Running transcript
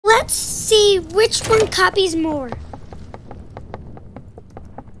see which one copies more.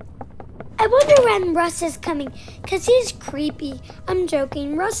 I wonder when Russ is coming, because he's creepy. I'm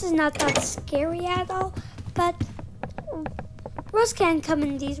joking. Russ is not that scary at all, but Russ can come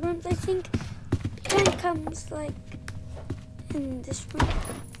in these rooms, I think. He comes, like, in this room.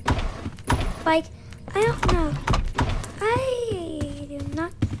 Like, I don't know. I do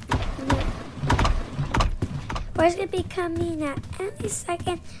not know. Where's it be coming at any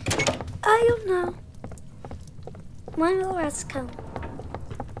second? I don't know. When will Russ come?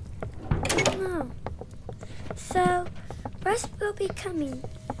 I don't know. So, Russ will be coming.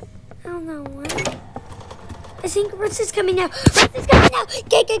 I don't know when. I think Russ is coming now. Russ is coming now.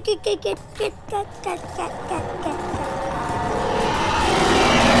 Get.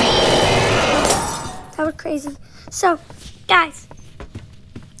 That was crazy. So, guys,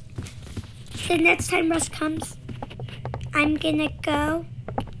 the next time Russ comes, I'm gonna go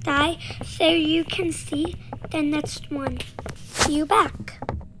die so you can see the next one. See you back.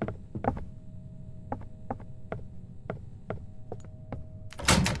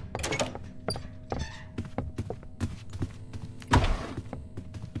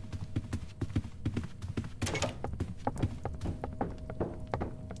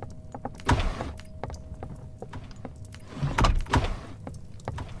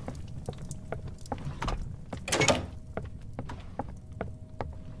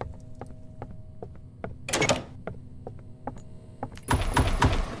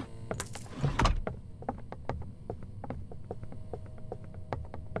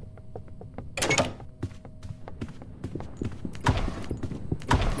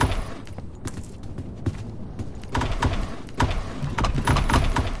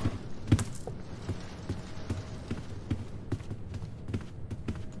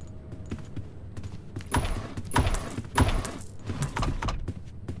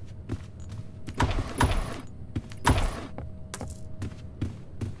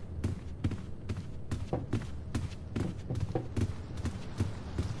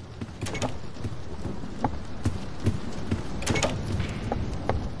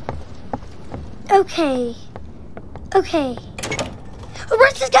 Okay. Oh,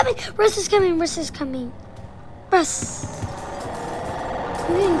 Russ is coming. Russ.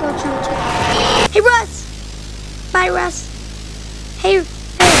 I'm gonna go jump to. Hey, Russ. Bye, Russ. Hey. He's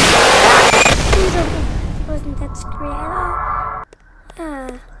okay. Wasn't that scary at all?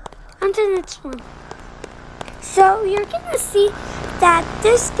 On to the next one. So you're gonna see that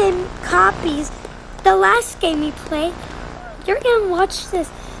this game copies the last game we played. You're gonna watch this.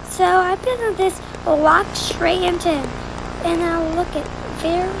 So I'm gonna just walk straight into him, and I'll look at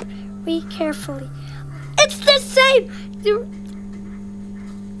very carefully. It's the same.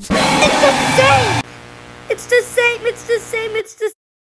 It's the same.